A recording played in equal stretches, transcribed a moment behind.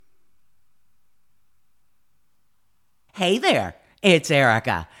Hey there, it's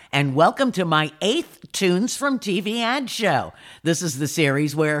Erica, and welcome to my 8th Tunes from TV ad show. This is the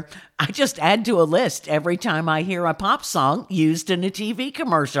series where I just add to a list every time I hear a pop song used in a TV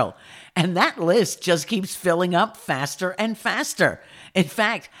commercial. And that list just keeps filling up faster and faster. In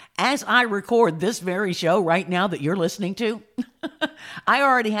fact, as I record this very show right now that you're listening to, I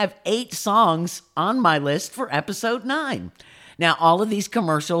already have 8 songs on my list for episode 9. Now, all of these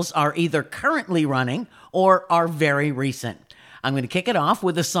commercials are either currently running or are very recent. I'm going to kick it off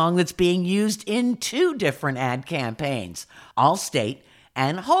with a song that's being used in 2 different ad campaigns, Allstate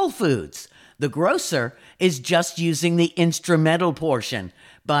and Whole Foods. The grocer is just using the instrumental portion,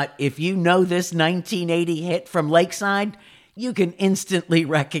 but if you know this 1980 hit from Lakeside, you can instantly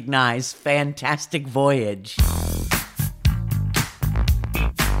recognize Fantastic Voyage.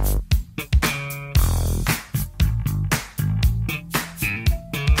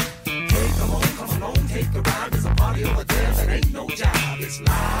 It's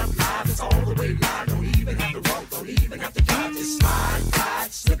live, it's all the way live. Don't even have to walk, don't even have to drive. Just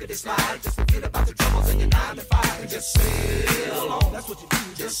slide, slippity slide. Just forget about the troubles in your 9 to 5 and just sail on. That's what you do,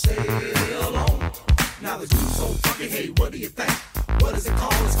 just sail on. Now the dude's so funky, hey, what do you think? What is it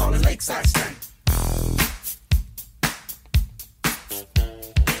called? It's called a lakeside stank.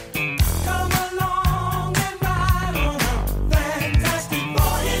 Come along and ride on a fantastic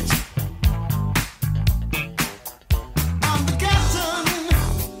voyage. I'm the captain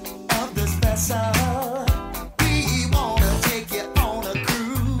of this vessel. We wanna take you on a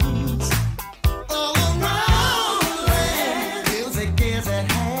cruise all around the land. Music is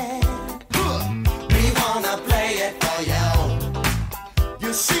at hand. We wanna play it for you.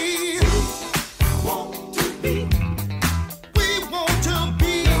 You see, we want to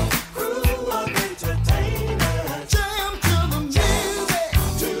be a crew of entertainers. Jam to the music,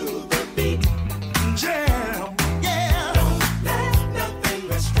 to the beat. Jam, yeah. Don't let nothing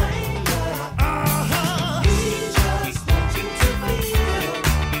restrain you. We just want you to feel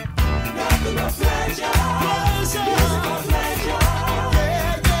nothing but pleasure. Musical pleasure.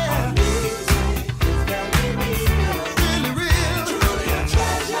 Our music is very real. Truly a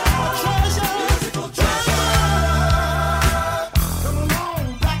treasure. Musical treasure. Come along,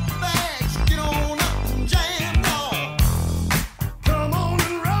 pack the bags, get on up and jam, y'all. Come on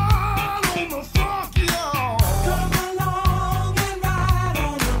and ride on the funk, y'all. Come along and ride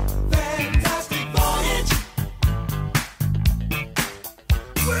on a fantastic voyage.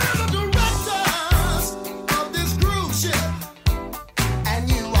 We're the directors of this cruise ship, and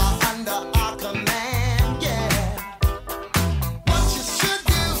you are under our command, yeah. What you should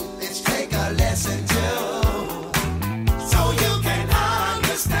do is take a lesson too, so you can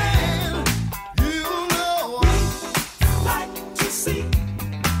understand. You know we like to see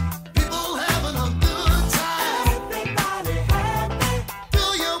people having a good time. Everybody happy. Do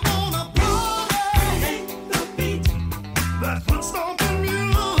you wanna party? Hit the beat. That's what stomping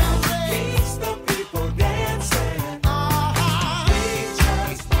music keeps the people dancing. We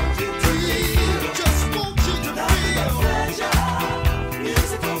just want you to feel. Just want you to feel pleasure,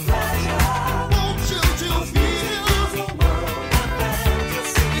 musical pleasure. Want you to feel the world of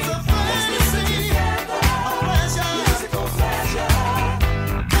fantasy. It's a fantasy, a pleasure, musical pleasure.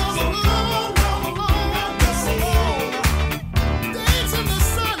 Come along, dance in the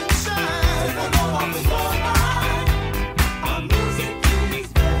sunshine. Take a load off of your mind. Our music is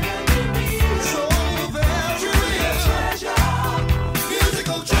very real, so very real. Treasure,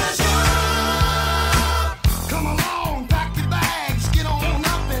 musical treasure. Come along, pack your bags, get on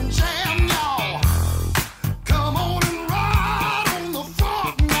up and jam, y'all. Come on and ride on the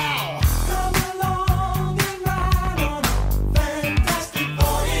funk now. Come along and ride on a fantastic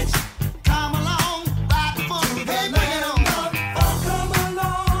voyage. Come along, ride the funk, hey man, on the funk. Come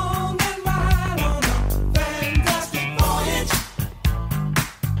along and ride on a fantastic voyage.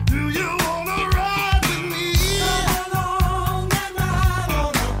 Do you wanna ride with me? Come along and ride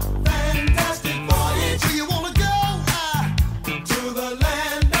on a fantastic voyage. Do you wanna go to the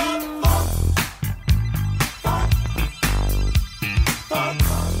land of funk?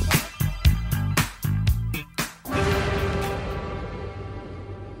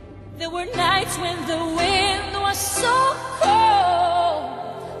 There were nights when the wind was so cold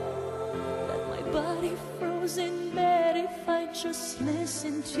that my body froze in bed if I just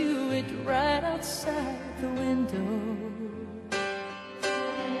listened to it right outside the window.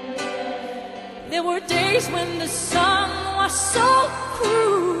 There were days when the sun was so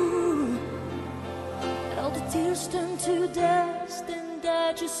cruel that all the tears turned to dust, and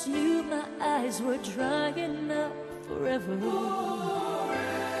I just knew my eyes were drying up forever.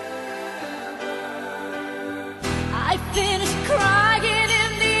 I I finished crying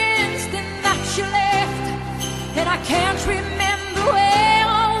in the instant that you left, and I can't remember where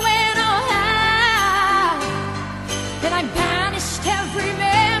or when or how, and I banished every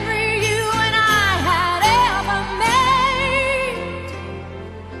memory you and I had ever made.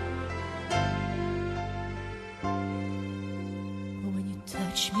 But when you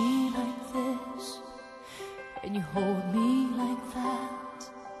touch me like this, and you hold me like that,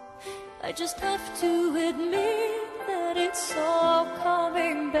 I just have to admit that it's all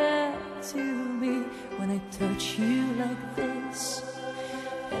coming back to me. When I touch you like this,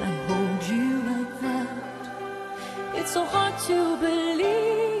 and I hold you like that, it's so hard to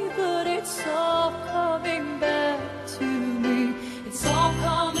believe, but it's all coming back to me. It's all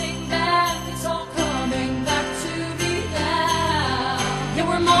coming back, it's all coming back to me now. There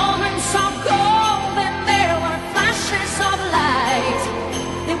were moments of gold and there were flashes of light.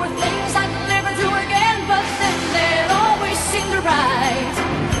 There were things I'd never do again, but then they'd always seem right.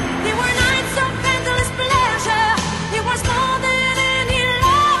 There were nights of endless pleasure. It was more than any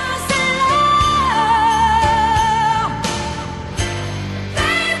loss in love.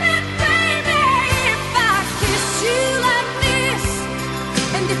 Baby, baby, if I kiss you like this,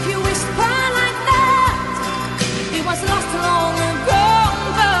 and if you whisper like that, it was lost long ago,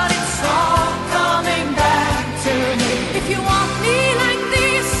 but it's all coming back to me. If you want me like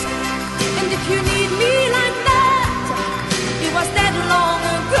this, and if you need me like that, it was dead long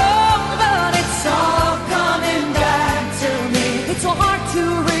ago, but it's all coming back to me. It's so hard to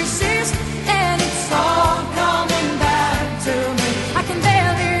resist, and it's all coming back to me. I can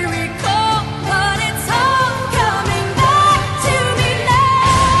barely recall, but it's all coming back to me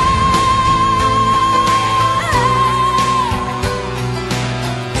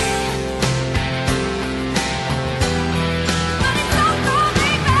But it's all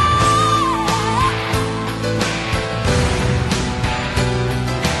coming back.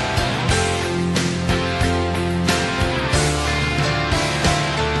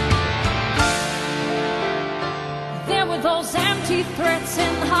 There were those empty threats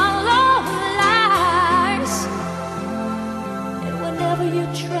and hollow lies, and whenever you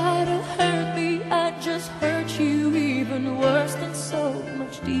try to hurt me, I just hurt you even worse and so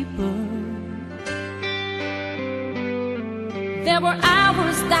much deeper. There were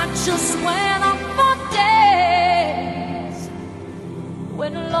hours that just went on for days,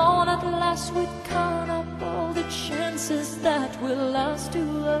 when alone at last we'd count up all the chances that will last to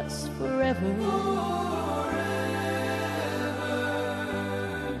us forever.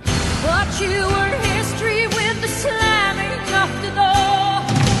 But you were history with the slamming of the door,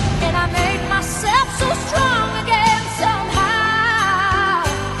 and I made myself so strong again somehow,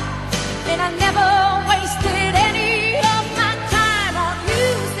 and I never wasted any of my time on you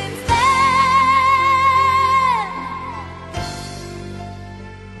since then.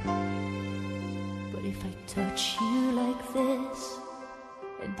 But if I touch you like this,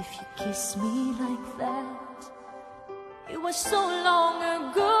 and if you kiss me like that, it was so long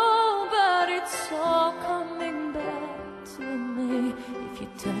ago, but it's all coming back to me. If you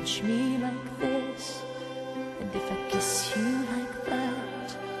touch me like this, and if I kiss you like that,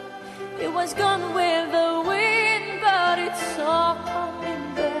 it was gone with the wind, but it's all coming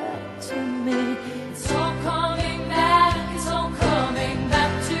back to me. It's all coming back, it's all coming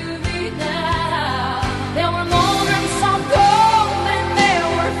back to me now. There were moments of gold and there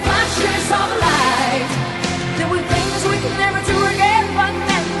were flashes of light. There were things we could never do again, but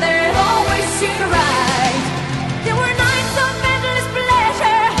then they'd always seem right. There were nights of endless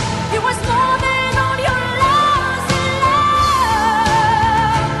pleasure. It was more than all your loss in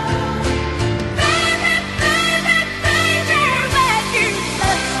love. Baby,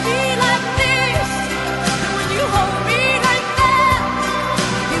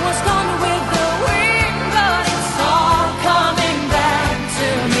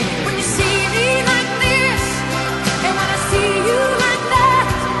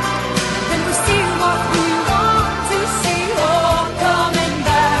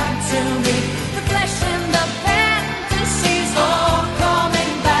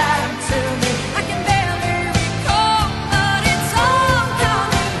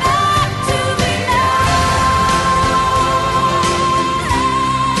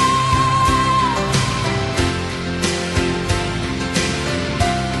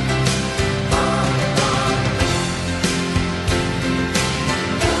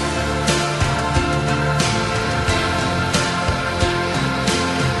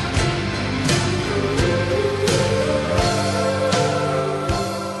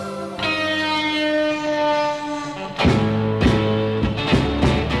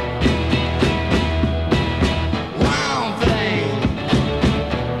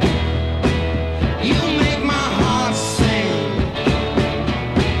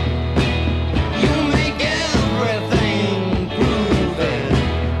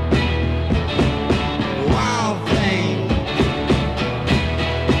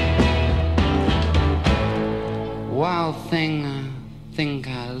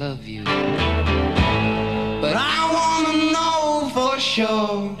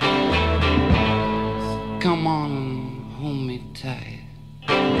 sure. Come on and hold me tight.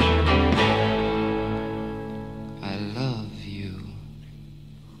 I love you.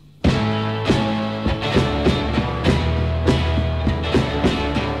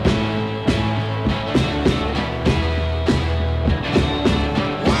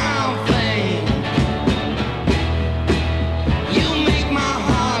 Wild thing, you make my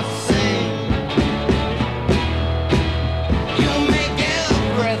heart sing. You make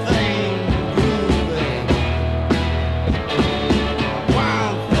everything groovy.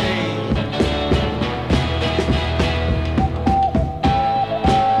 Wild thing.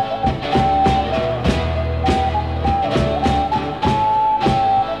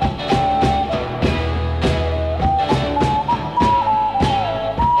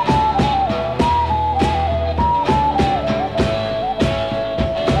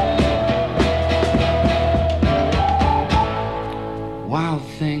 Wild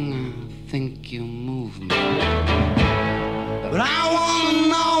thing, I think you move me. But I wanna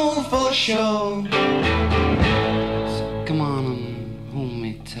know for sure. So come on and hold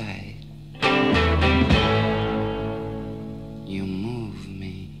me tight. You move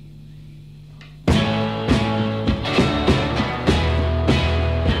me.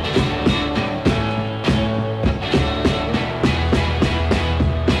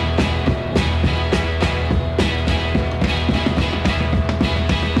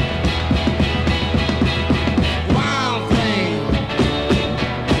 Wild thing,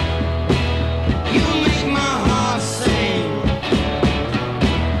 you make my heart sing.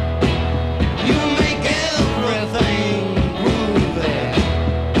 You make everything groovy.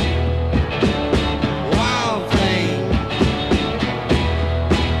 Wild thing,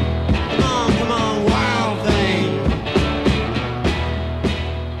 come on, wild thing.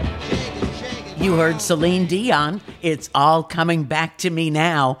 Shake it, shake it. You heard Celine Dion, It's All Coming Back to Me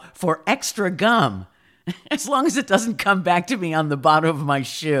Now, for Extra Gum. As long as it doesn't come back to me on the bottom of my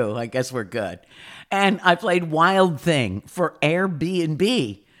shoe, I guess we're good. And I played Wild Thing for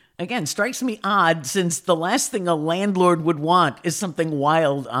Airbnb. Again, strikes me odd since the last thing a landlord would want is something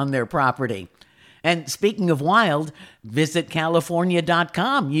wild on their property. And speaking of wild, visit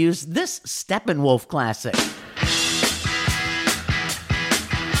California.com. Use this Steppenwolf classic.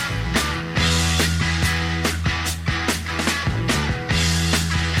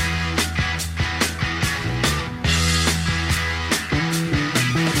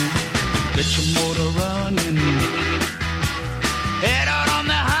 Get your motor running. Head out on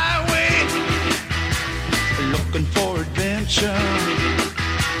the highway, looking for adventure.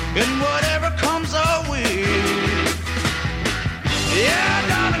 And whatever comes our way. Yeah,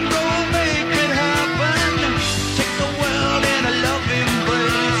 darling, go make it happen. Take the world in a loving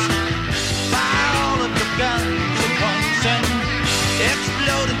embrace. Fire all of your guns at once and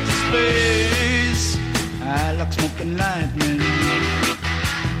explode into space. I like smoking lightning.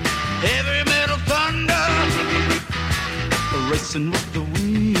 Heavy metal thunder, racing with the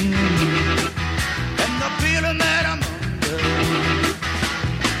wind, and the feeling that I'm under.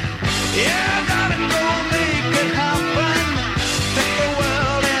 Yeah, darling, go make it happen. Take the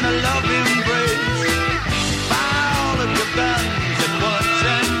world in a love embrace. Fire all of your guns at once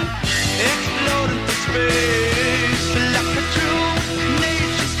and explode into space. Like a true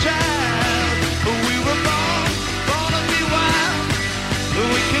nature's child, we were born to be wild.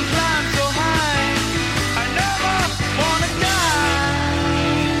 We can climb so high, I never wanna die.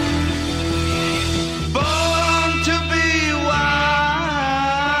 Born to be wild.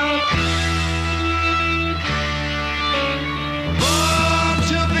 Born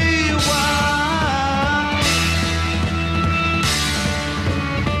to be wild.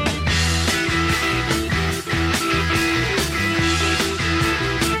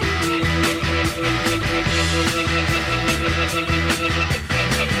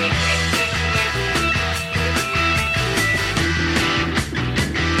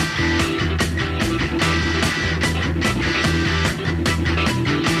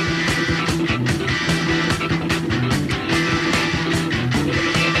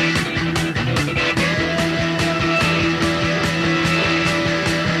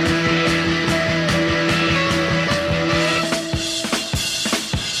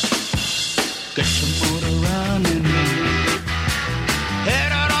 Get your motor running.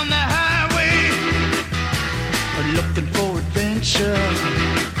 Head out on the highway, looking for adventure.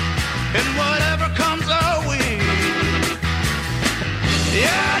 And whatever comes our way.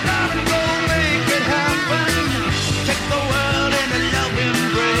 Yeah, darling, go make it happen. Take the world in a love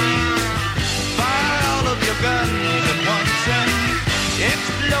embrace. Fire all of your guns at once and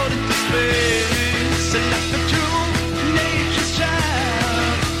explode into space. Like a true nature's child.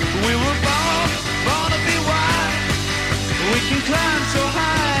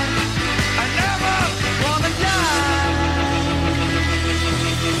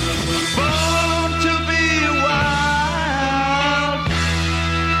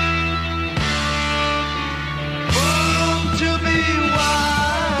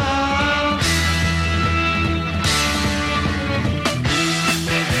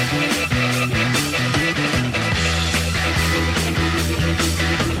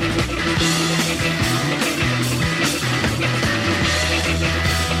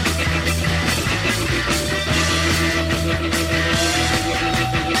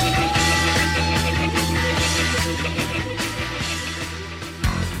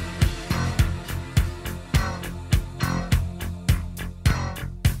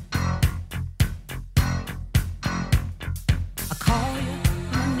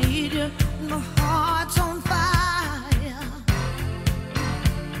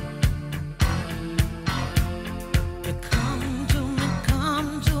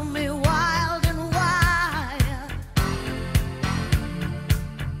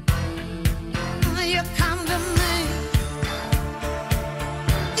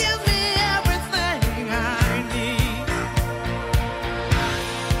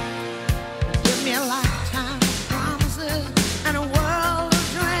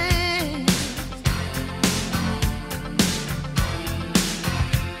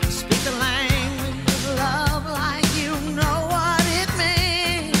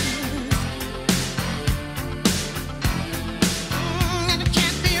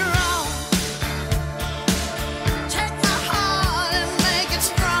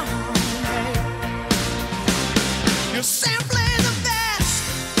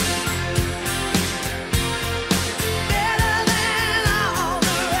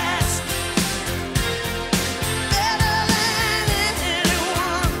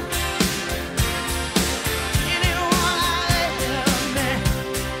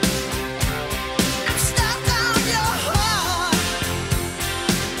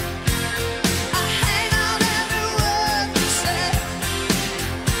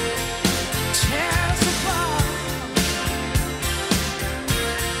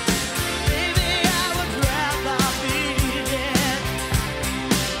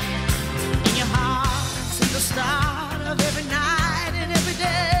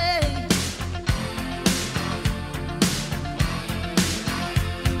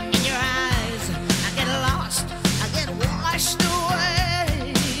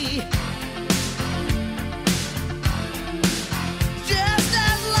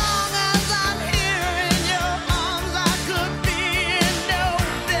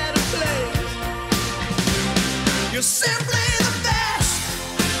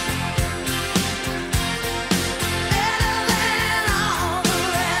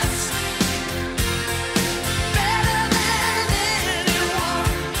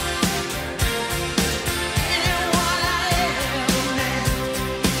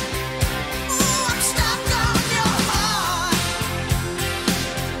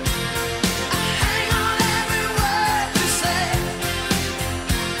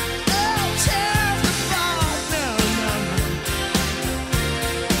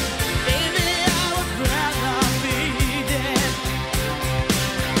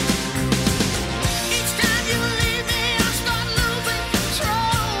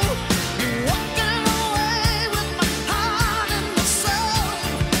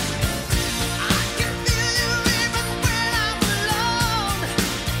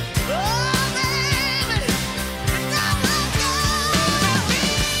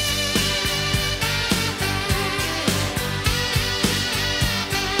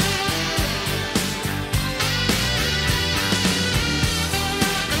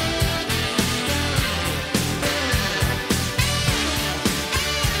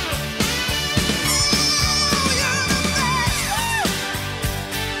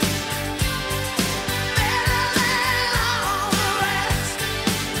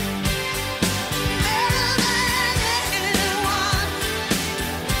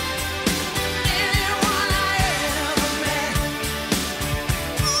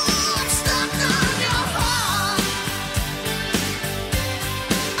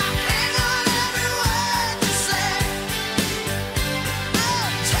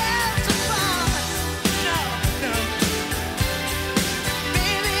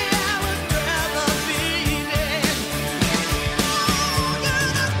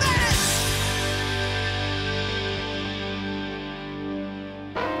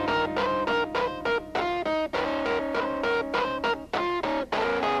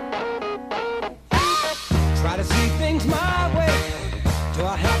 So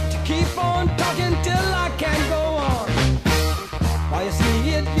I have to keep on talking till I can't go on. While you see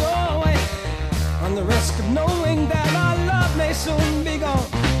it your way, on the risk of knowing that our love may soon be gone.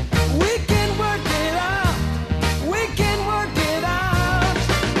 We can work it out. We can work it out.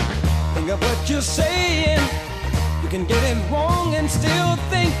 Think of what you're saying. You can get it wrong and still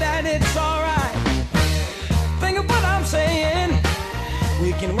think that it's alright. Think of what I'm saying.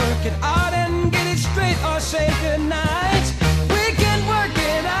 We can work it out and get it straight or say goodnight. We can work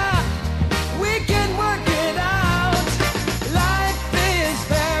it out. We can work it out. Life is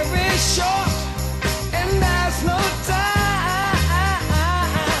very short and there's no time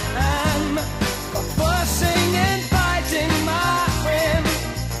for fussing and fighting, my friend.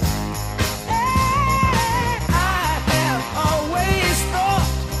 I have always thought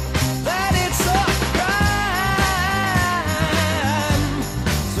that it's a crime.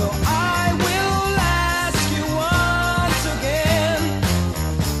 So I will ask you once again.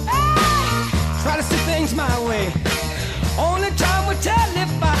 Try to see things my way. Only time will tell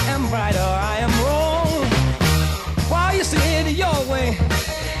if I am right or I am wrong. While you see it your way,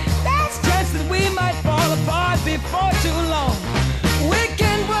 there's a chance that we might fall apart before too long. We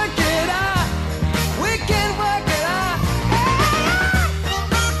can work it out. We can work it out.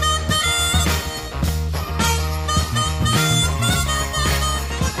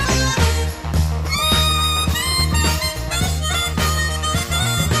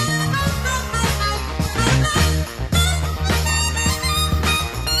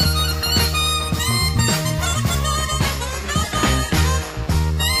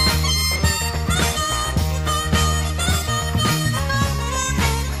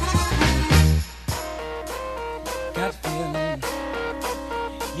 Got a feeling,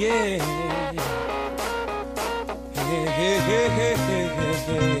 yeah. Hey, hey, hey, hey, hey,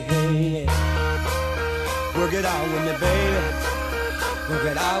 hey, hey. Work it out with me, baby. Work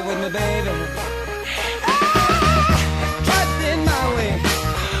it out with me, baby. Try it in my way.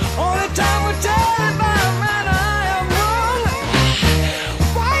 Only time will tell if I'm right or I am wrong.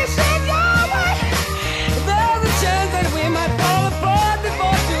 Why you said your way? There's a chance that we might fall apart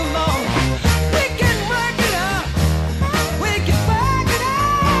before too long. We can work it out. We can work it out.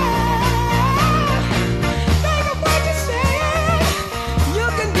 Think of what you're saying. You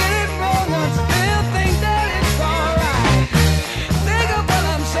can get it wrong and still think that it's alright. Think of what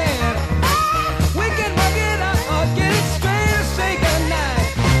I'm saying. We can work it out or get it straight or say goodnight.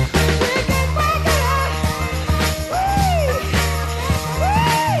 We can work it out.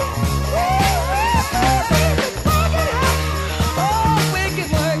 We can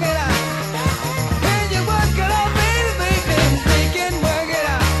work it out. Can you work it out, baby, baby? We can work it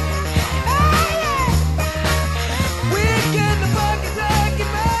out. We can work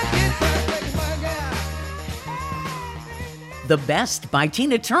it out. The Best by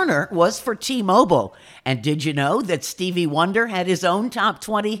Tina Turner was for T-Mobile. And did you know that Stevie Wonder had his own top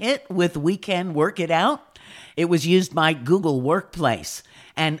 20 hit with We Can Work It Out? It was used by Google Workplace.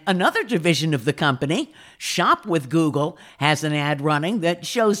 And another division of the company, Shop with Google, has an ad running that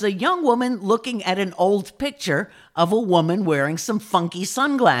shows a young woman looking at an old picture of a woman wearing some funky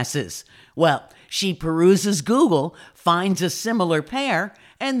sunglasses. Well, she peruses Google, finds a similar pair,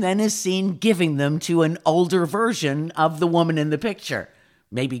 and then is seen giving them to an older version of the woman in the picture.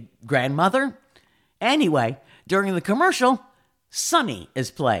 Maybe grandmother? Anyway, during the commercial, Sunny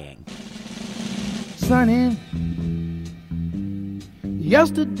is playing. Sunny,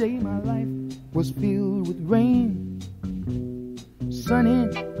 yesterday my life was filled with rain. Sunny,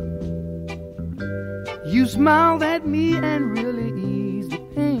 you smiled at me and really eased the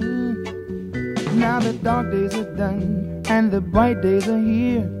pain. Now the dark days are done and the bright days are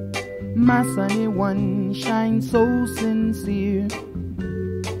here. My sunny one shines so sincere.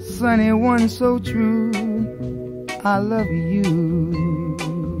 Sunny one so true, I love you.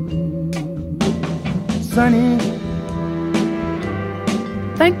 Sunny,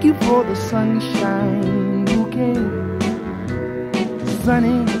 thank you for the sunshine bouquet.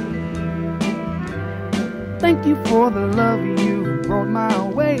 Sunny, thank you for the love you brought my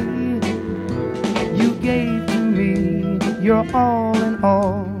way. You gave to me your all in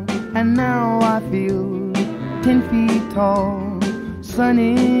all, and now I feel 10 feet tall.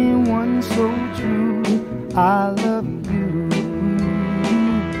 Sunny one so true, I love you.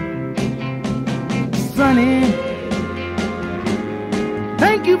 Sunny,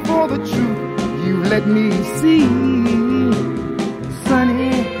 thank you for the truth you let me see.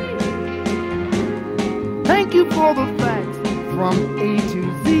 Sunny, thank you for the facts from A to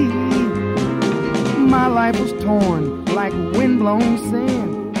Z. My life was torn like windblown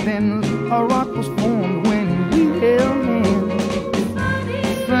sand. Then a rock was formed when we held hands. Sunny,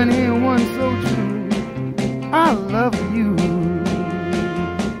 sunny one so true. I love you.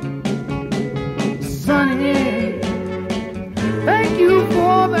 Sunny, thank you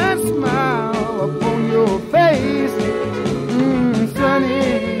for that smile upon your face.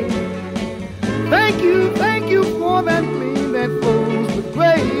 Sunny, thank you for that gleam that flows with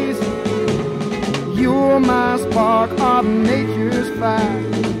grace. You're my spark of nature's fire.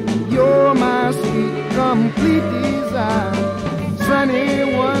 You're my sweet, complete desire.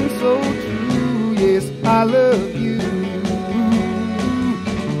 Sunny one so true, yes, I love you.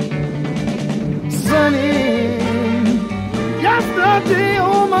 Sunny, yesterday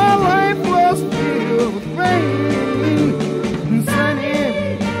all my life was filled with rain. Sunny,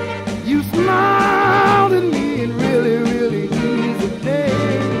 you smiled at me and really, really eased the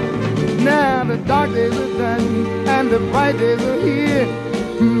day. Now the dark days are done and the bright days are here.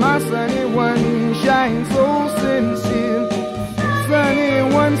 My sunny one shines so sincere.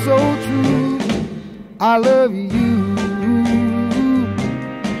 Sunny one so true. I love you.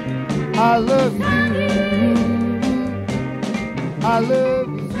 I love you. I love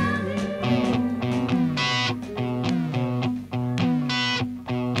you.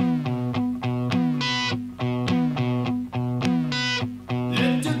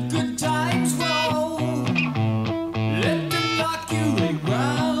 Let the good times roll. Let them knock you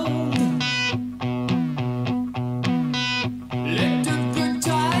around. Let the good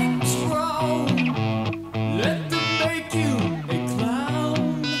times roll. Let them make you a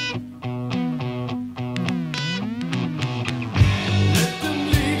clown. Let them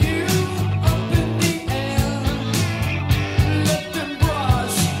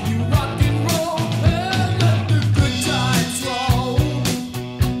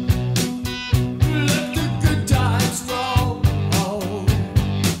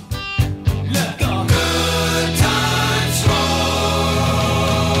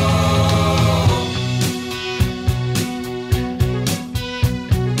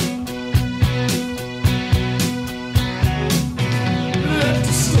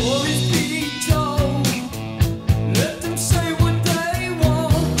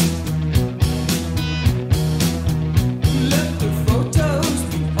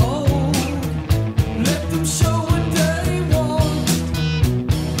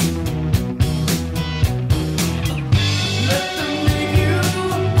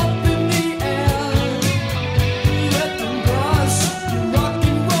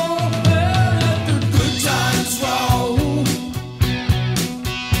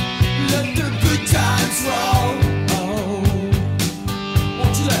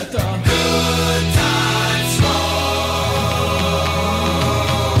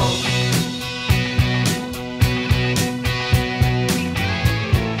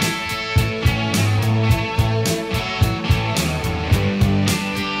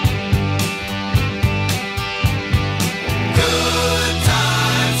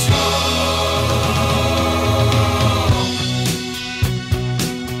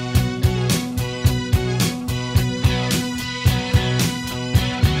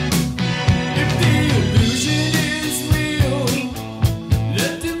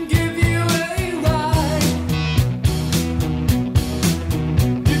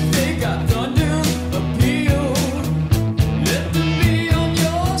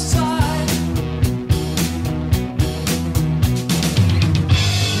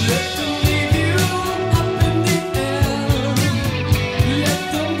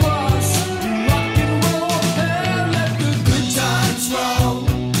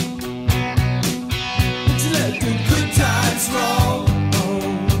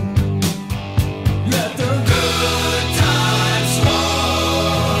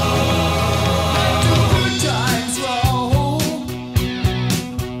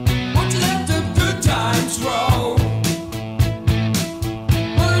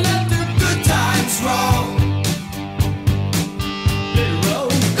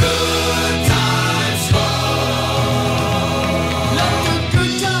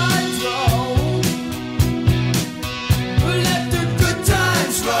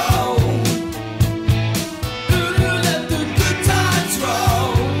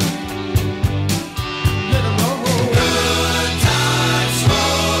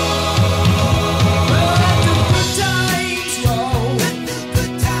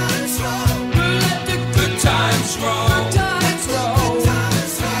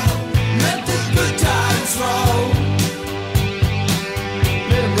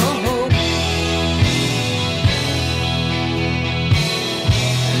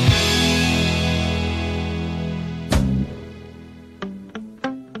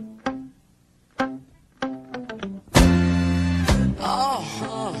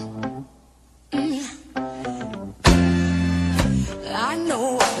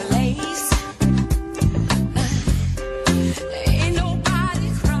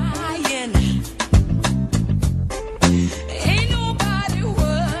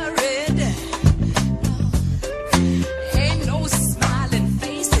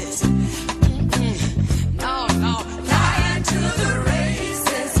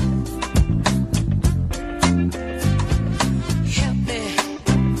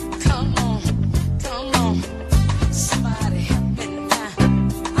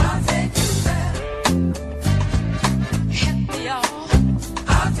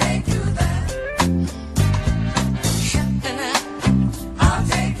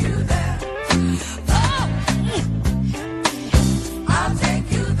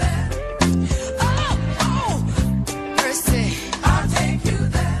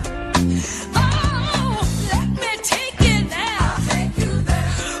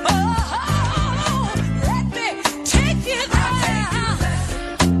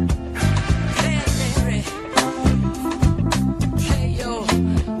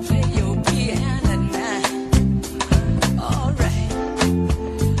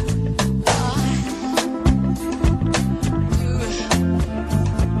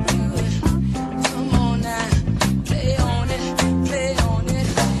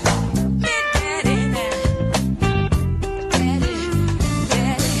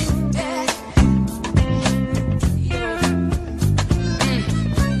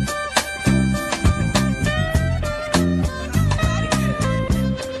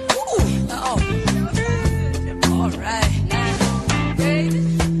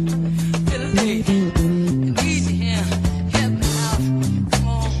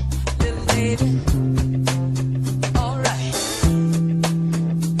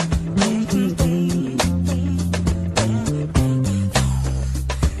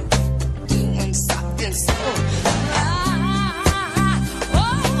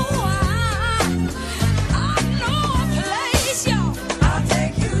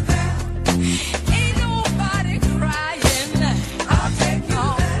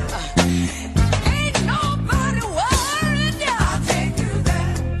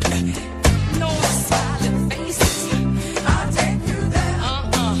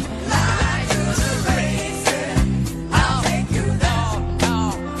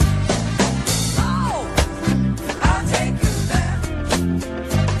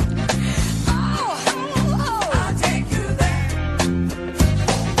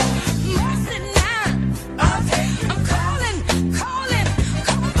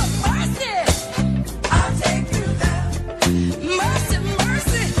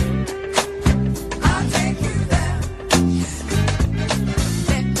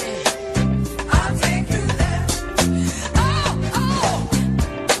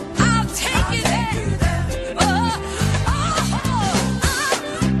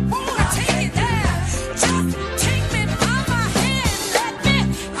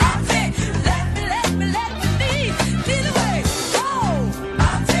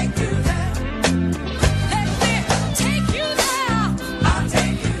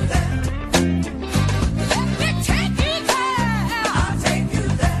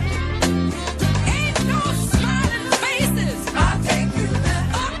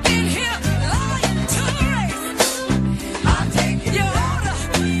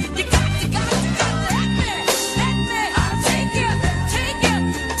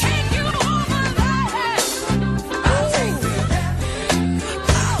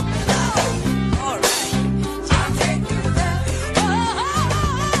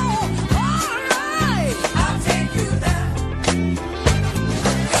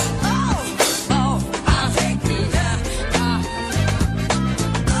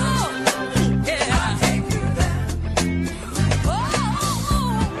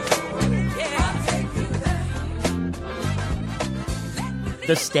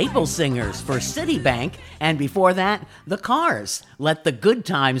the Staple Singers for Citibank, and before that, the Cars, Let the Good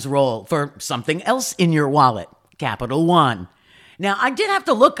Times Roll for something else in your wallet, Capital One. Now, I did have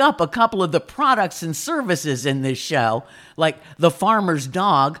to look up a couple of the products and services in this show, like the Farmer's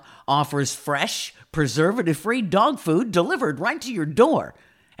Dog offers fresh, preservative-free dog food delivered right to your door.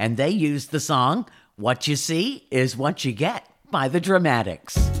 And they used the song, What You See Is What You Get by the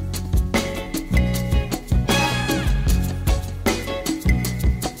Dramatics.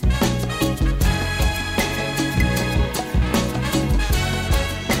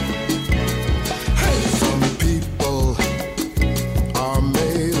 Some people are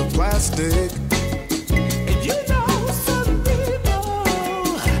made of plastic. And you know some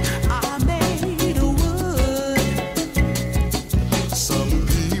people are made of wood. Some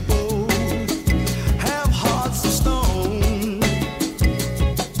people have hearts of stone.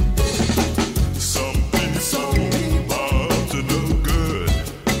 Some people are to no good.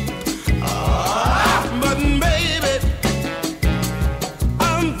 But baby,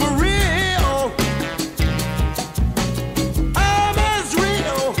 I'm for real. I'm as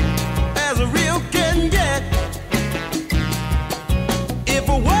real as a real can get. If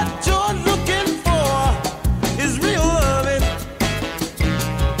what you're looking for is real loving,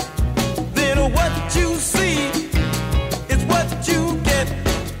 then what you see is what you get.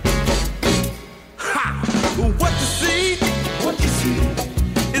 Ha! What you see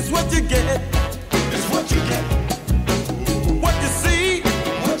is what you get. Is what you get. What you see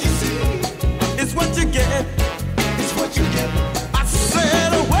is what you get. It's what you get. I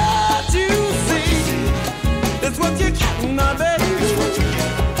said what you see is what you get, my baby. It's what you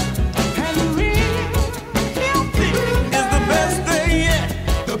get. And real thing is the best thing yet.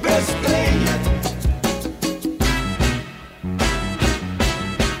 The best thing yet.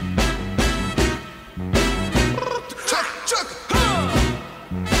 Chuck.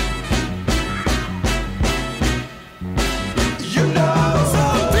 You know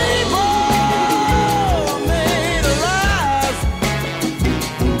some people are made of lies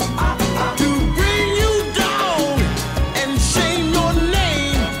to bring you down and shame your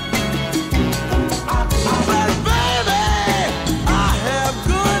name. But baby, I have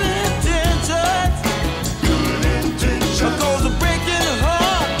good intentions. Because a breaking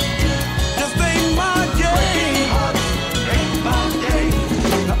heart just ain't my game.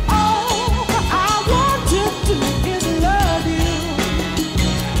 All I want to do is love you.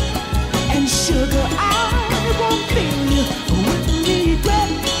 And sugar, I won't feel you with regret.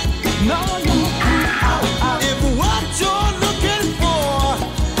 No. If what you're looking for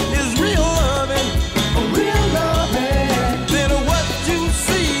is real loving, then what you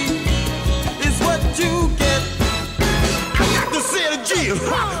see is what you get. I got to say it again.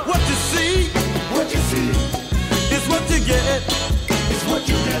 What you see is what you get. It's what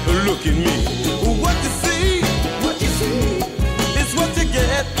you get. Look at me. What you see is what you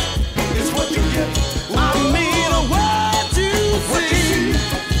get. It's what you get. I mean, what you see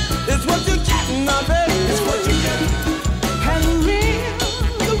is what you get, now, baby. It's what you get. And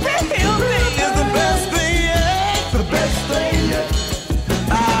the real thing is the best thing yet. The best thing yet.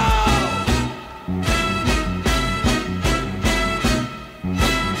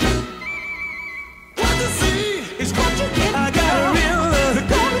 What you see is what you get. I got a real love. I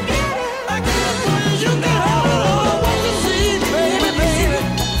got a you got all what you see, baby.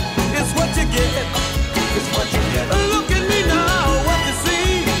 It's what you get. It's what you get. Look at me now. What you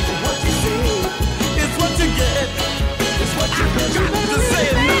see is what you get. It's what you get. Got to say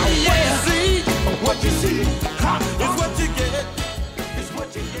it now. What you see is what you get. It's what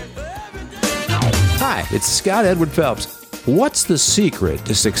you get. Every day. Hi, it's Scott Edward Phelps. What's the secret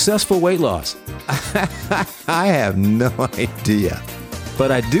to successful weight loss? I have no idea.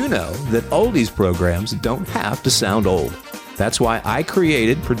 But I do know that oldies programs don't have to sound old. That's why I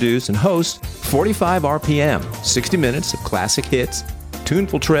created, produce, and host 45 RPM, 60 minutes of classic hits,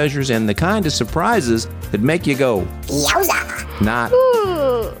 tuneful treasures, and the kind of surprises that make you go, yowza!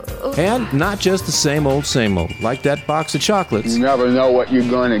 Not just the same old, like that box of chocolates. You never know what you're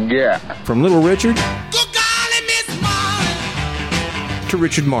going to get. From Little Richard Good golly, Miss Molly. to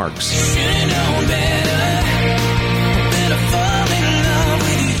Richard Marx.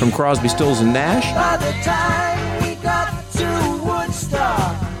 From Crosby, Stills, and Nash By the time we got to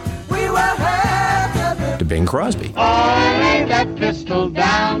Woodstock, we were happy. to Bing Crosby. Oh, lay that pistol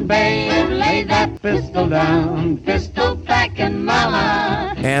down, babe. Lay that pistol down. Pistol packing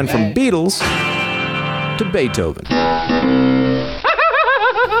mama. And from Beatles to Beethoven.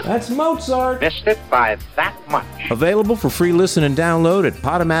 That's Mozart. Missed it by that much. Available for free listen and download at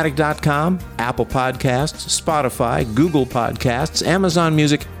Podomatic.com, Apple Podcasts, Spotify, Google Podcasts, Amazon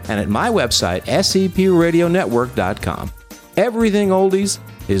Music, and at my website, SEPRadionetwork.com. Everything Oldies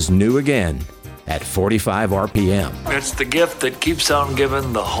is new again at 45 RPM. It's the gift that keeps on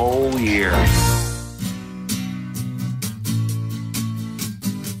giving the whole year.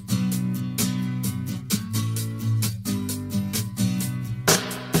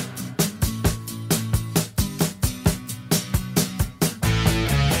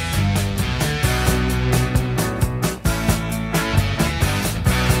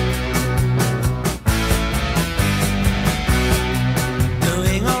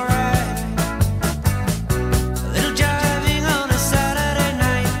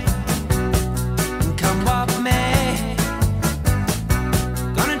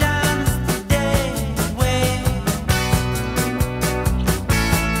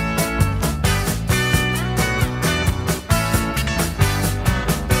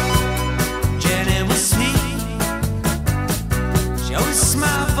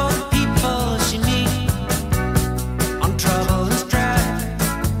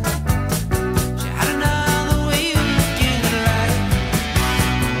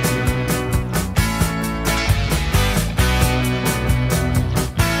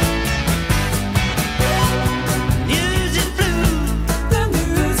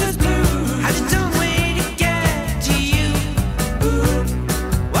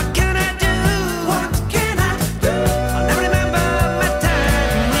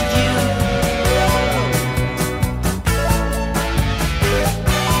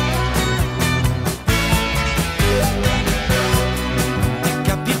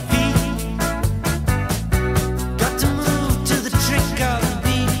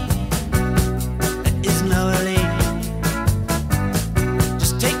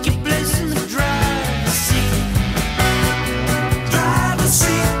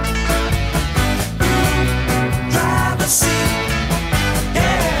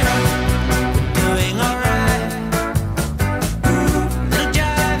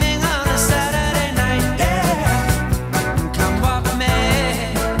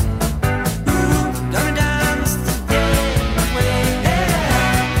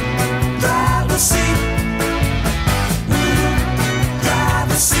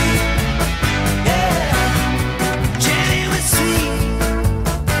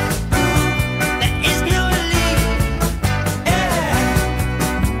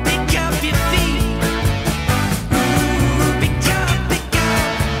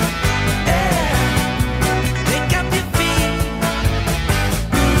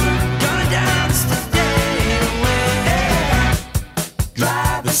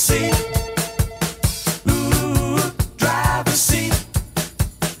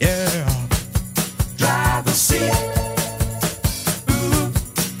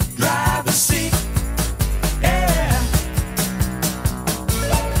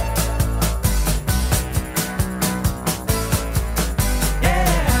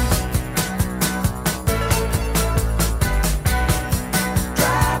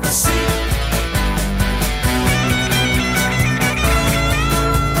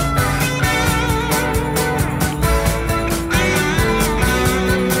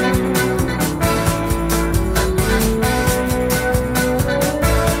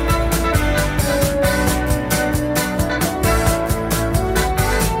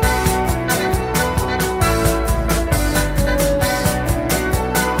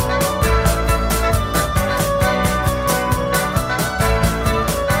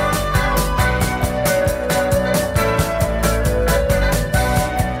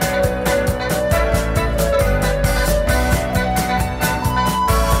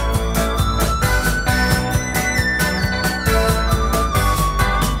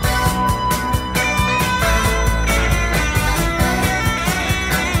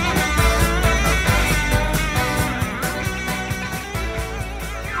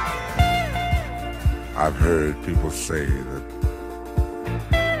 I've heard people say that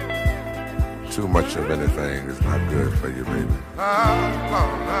too much of anything is not good for you, baby.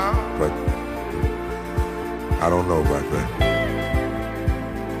 But I don't know about that.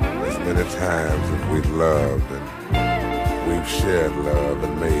 There's many times that we've loved and we've shared love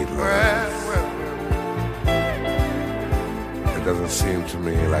and made love. It doesn't seem to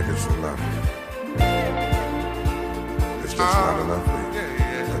me like it's enough. It's just not enough, baby.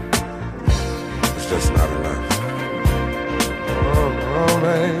 It's just not enough. Oh,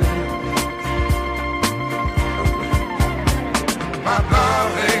 baby. My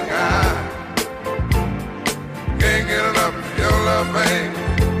darling, I can't get enough of your love, baby.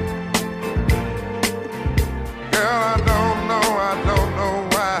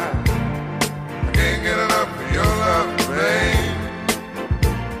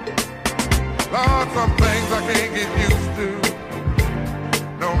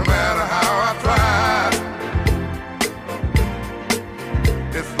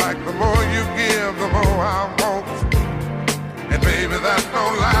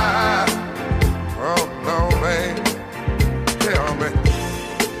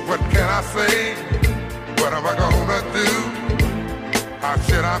 I say? What am I gonna do? How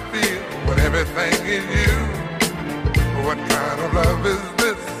should I feel when everything is you? What kind of love is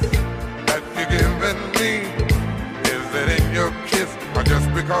this that you're giving me? Is it in your kiss or just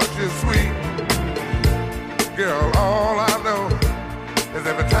because you're sweet? Girl, all I know is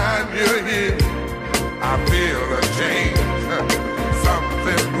every time you're here, I feel a change,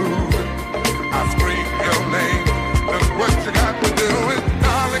 something moving. I scream your name. Look what you got to do, and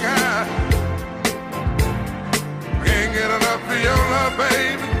darling, I can't get enough of your love,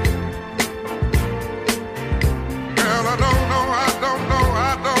 baby. Girl, I don't know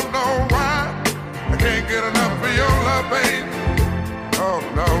why I can't get enough of your love, baby. Oh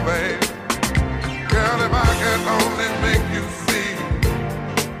no, baby. Girl, if I could only make you see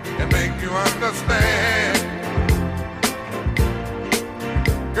and make you understand.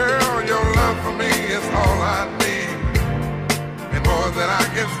 Girl, your love for me is all I need and more than I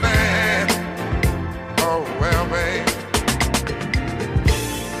can stand. Oh well, babe,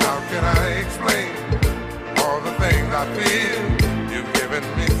 how can I explain all the things I feel? You've given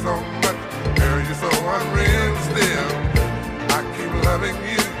me so much, girl, you're so unreal still. I keep loving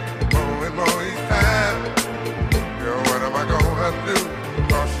you more and more each time. Girl, what am I gonna do?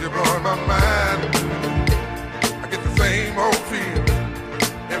 'Cause you're blowing my mind. I get the same old feel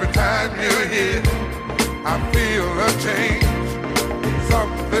every time you're here. I feel a change,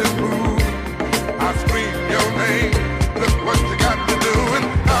 something moving. I scream your name. Look what you got to do, and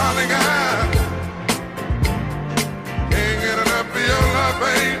darling, I can't get enough of your love,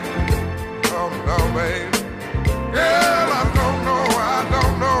 babe. Oh no, babe. Girl, I don't know why.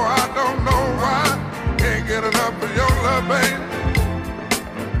 Can't get enough of your love, babe.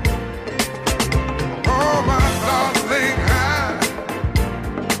 Oh my darling, I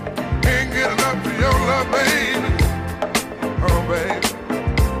can't get enough of your love, baby. Oh, baby.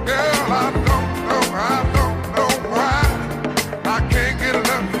 Girl, I don't know why I can't get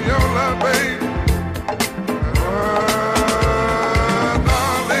enough of your love, baby.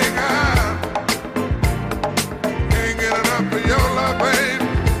 Darling, I can't get enough of your love, baby.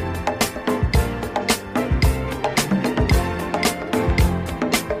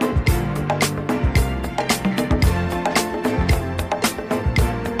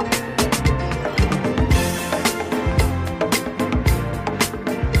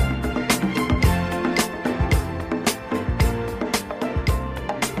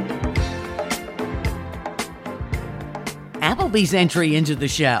 Applebee's entry into the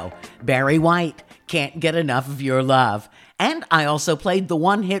show, Barry White, Can't Get Enough of Your Love. And I also played the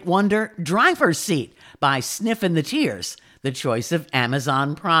one-hit wonder Driver's Seat by Sniffin' the Tears, the choice of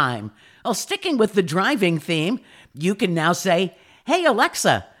Amazon Prime. Well, sticking with the driving theme, you can now say, "Hey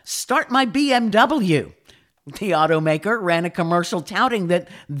Alexa, start my BMW." The automaker ran a commercial touting that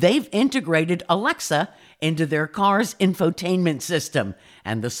they've integrated Alexa into their car's infotainment system.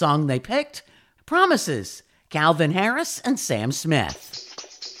 And the song they picked? Promises. Calvin Harris and Sam Smith.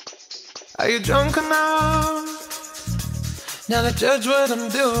 Are you drunk enough now to judge what I'm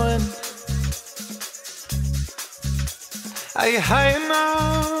doing? Are you high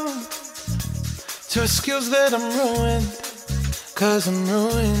enough to excuse that I'm ruined? 'Cause I'm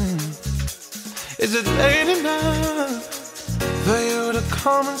ruined. Is it late enough for you to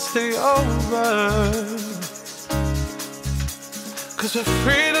come and stay over? 'Cause we're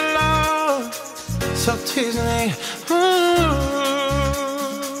free to love, so tease me.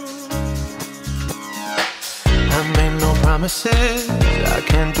 I made no promises, I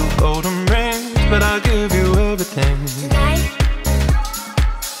can't do golden rings, but I'll give you everything. Tonight.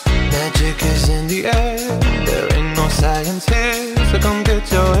 Magic is in the air, there ain't no science here, so come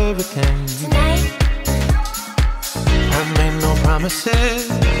get your everything. Tonight. I made no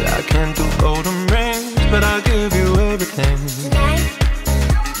promises, I can't do golden rings, but I'll give you everything. Tonight.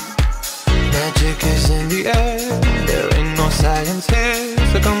 Magic is in the air, there ain't no science here,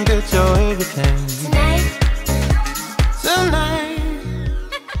 so come get your everything. Tonight. Tonight.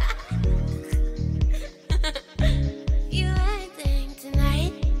 You acting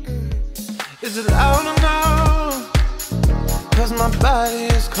tonight. Is it loud enough? 'Cause my body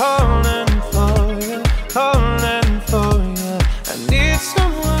is calling for you, calling for you. I need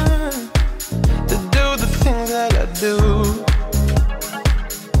someone to do the things that I do.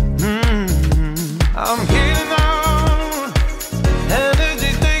 I'm healing out,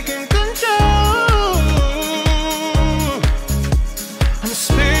 energy taking control. I'm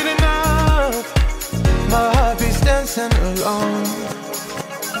speeding up, my heartbeat's dancing along.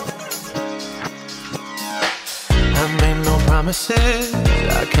 I made no promises,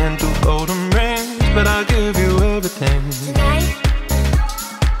 I can't do golden rings, but I'll give you everything. Tonight.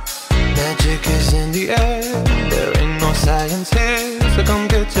 is in the air. There ain't no science here, so come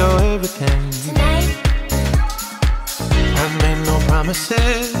get your everything. Tonight, I've made no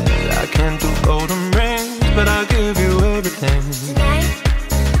promises. I can't do golden rings, but I'll give you everything. tonight,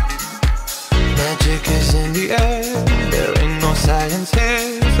 Magic is in the air. There ain't no science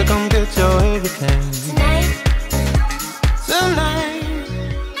here, so come get your everything. tonight. Tonight.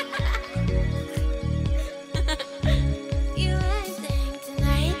 You anything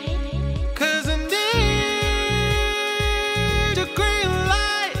tonight? 'Cause I need your green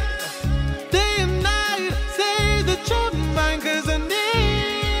light, day and night. Say that you're mine. 'Cause I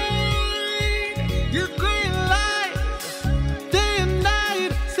need your green light, day and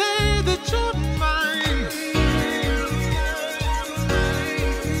night. Say that you're mine.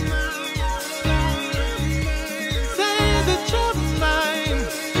 Say that you're mine.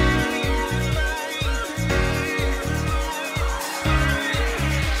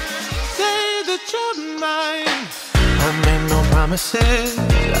 Say that you're mine. I made no promises.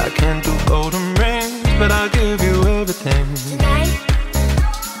 I can't do golden rings, but I'll give you everything. Tonight,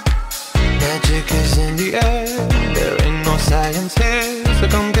 Magic is in the air. There ain't no science here, so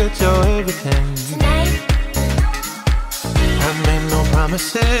come get your everything. tonight, I made no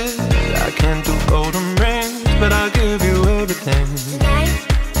promises. I can't do golden rings, but I'll give you everything. tonight,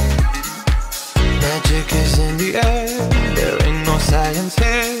 Magic is in the air. There ain't no science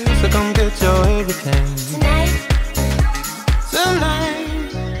here, so come get your everything. tonight. Tonight.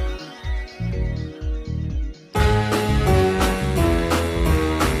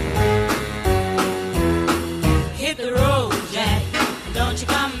 Hit the road, Jack. Don't you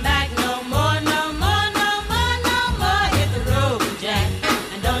come back no more, no more, no more, no more. Hit the road, Jack.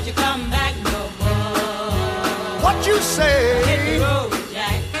 And don't you come back no more. What you say? Hit the road,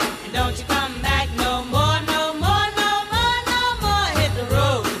 Jack. And don't you come back no more, no more, no more, no more. Hit the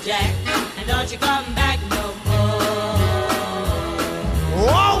road, Jack. And don't you come back no more.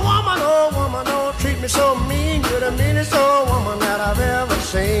 Oh woman, don't treat me so mean. You're the meanest old woman that I've ever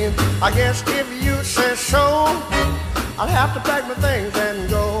seen. I guess if you say so, I'll have to pack my things and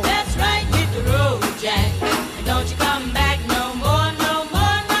go. That's right, hit the road, Jack. And don't you come back no more, no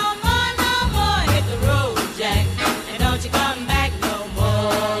more, no more, no more. Hit the road, Jack. And don't you come back no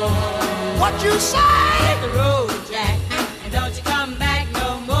more. What you say? Hit the road, Jack. And don't you come back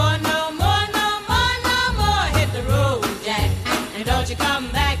no more, no more, no more, no more. Hit the road, Jack. And don't you come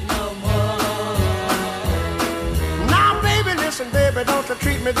back no more. Now, baby, listen, baby, don't you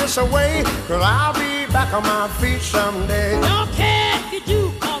treat me this away, 'cause I'll be back on my feet someday. Don't care if you do,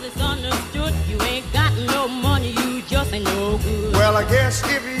 'cause it's understood. You ain't got no money, you just ain't no good. Well, I guess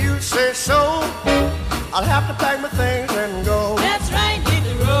if you say so, I'll have to pack my things and go. That's right, hit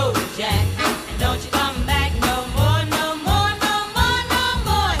the road, Jack. And don't you come back no more, no more, no more, no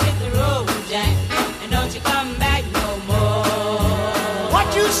more. Hit the road, Jack. And don't you come back no more. What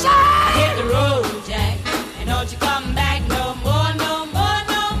you say? Hit the road, Jack. And don't you come back no more, no more,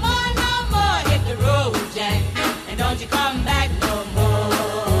 no more, no more. Hit the road, Jack. And don't you come back no more.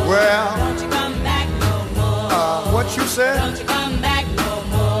 Well, Don't you come back no more. what you said? Don't you come back no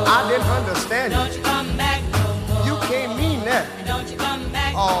more. I didn't understand you. Don't you come back no more. You can't mean that. And don't you come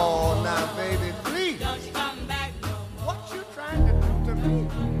back no Oh, more. now, baby, please. Don't you come back no more. What you trying to do to me?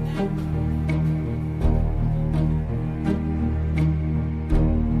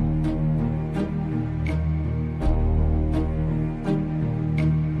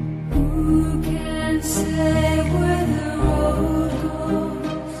 Who can say where the road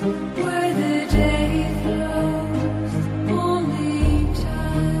goes, where the day flows? Only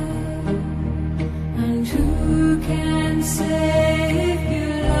time.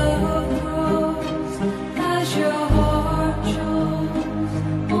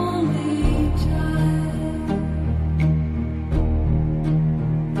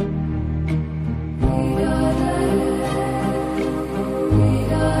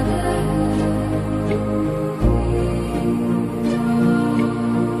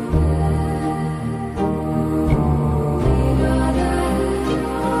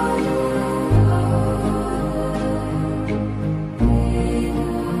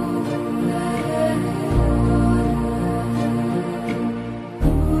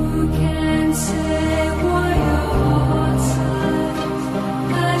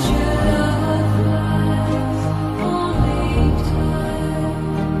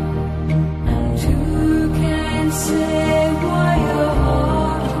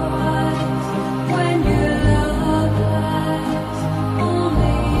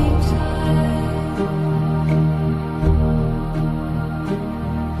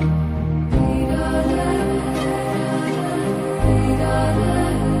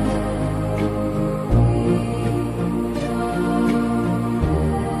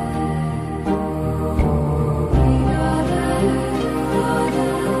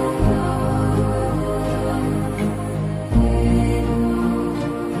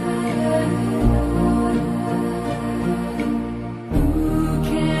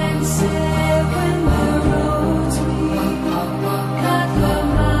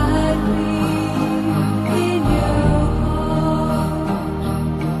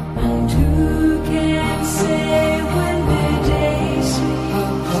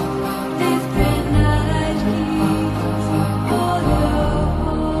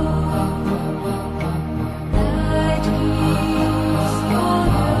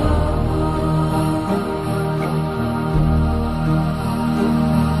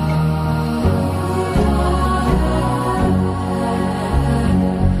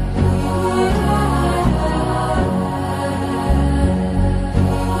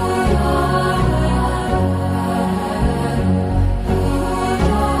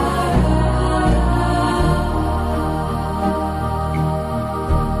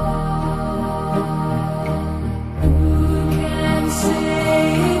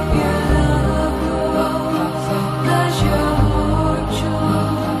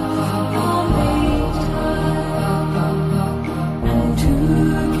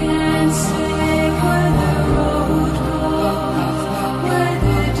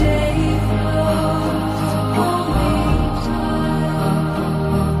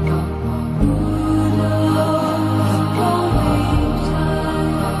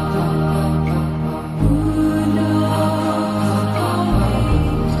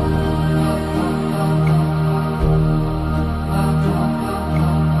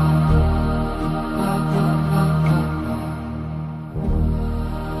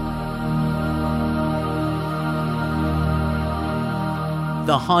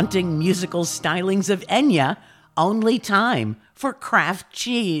 the haunting musical stylings of Enya, Only Time for Kraft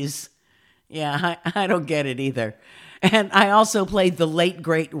Cheese. Yeah, I don't get it either. And I also played the late,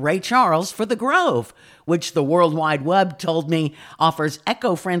 great Ray Charles for The Grove, which the World Wide Web told me offers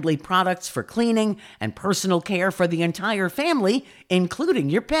eco-friendly products for cleaning and personal care for the entire family, including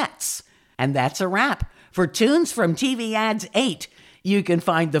your pets. And that's a wrap for Tunes from TV Ads 8. You can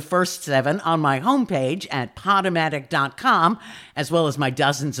find the first 7 on my homepage at Podomatic.com, as well as my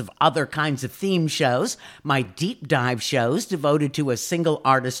dozens of other kinds of theme shows, my deep dive shows devoted to a single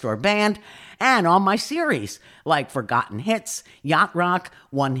artist or band, and on my series, like Forgotten Hits, Yacht Rock,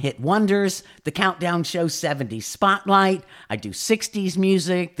 One Hit Wonders, the Countdown Show 70s Spotlight. I do 60s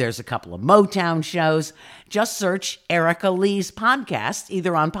music. There's a couple of Motown shows. Just search Erica Lee's podcast,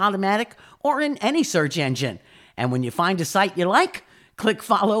 either on Podomatic or in any search engine. And when you find a site you like, click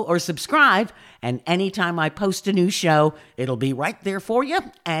follow or subscribe, and anytime I post a new show, it'll be right there for you,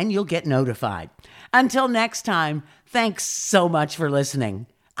 and you'll get notified. Until next time, thanks so much for listening.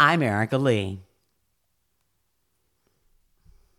 I'm Erica Lee.